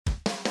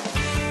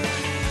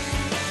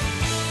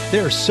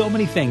There are so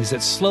many things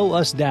that slow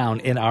us down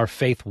in our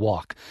faith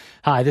walk.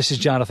 Hi, this is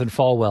Jonathan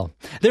Falwell.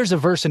 There's a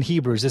verse in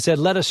Hebrews that said,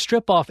 let us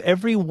strip off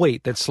every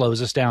weight that slows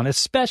us down,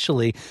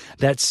 especially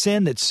that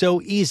sin that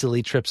so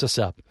easily trips us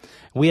up.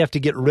 We have to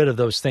get rid of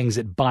those things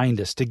that bind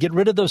us, to get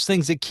rid of those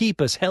things that keep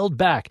us held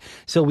back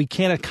so we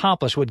can't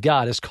accomplish what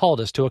God has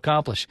called us to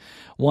accomplish.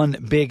 One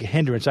big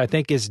hindrance, I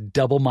think, is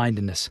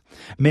double-mindedness.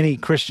 Many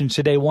Christians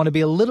today want to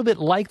be a little bit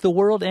like the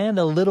world and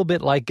a little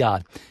bit like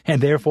God.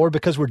 And therefore,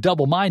 because we're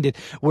double-minded,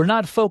 we're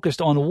not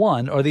focused on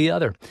one or the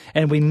other.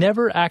 And we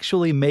never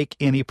actually make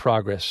any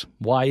progress.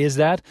 Why is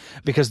that?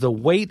 Because the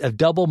weight of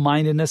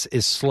double-mindedness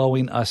is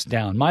slowing us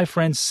down. My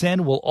friends,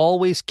 sin will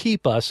always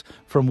keep us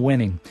from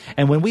winning.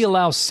 And when we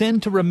allow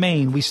sin to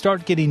remain, we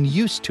start getting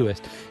used to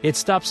it. It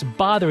stops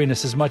bothering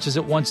us as much as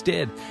it once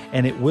did,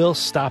 and it will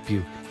stop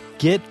you.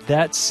 Get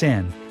that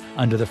sin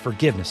under the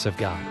forgiveness of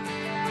God.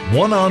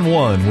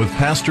 One-on-one with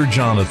Pastor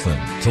Jonathan.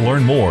 To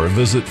learn more,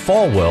 visit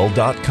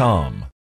falwell.com.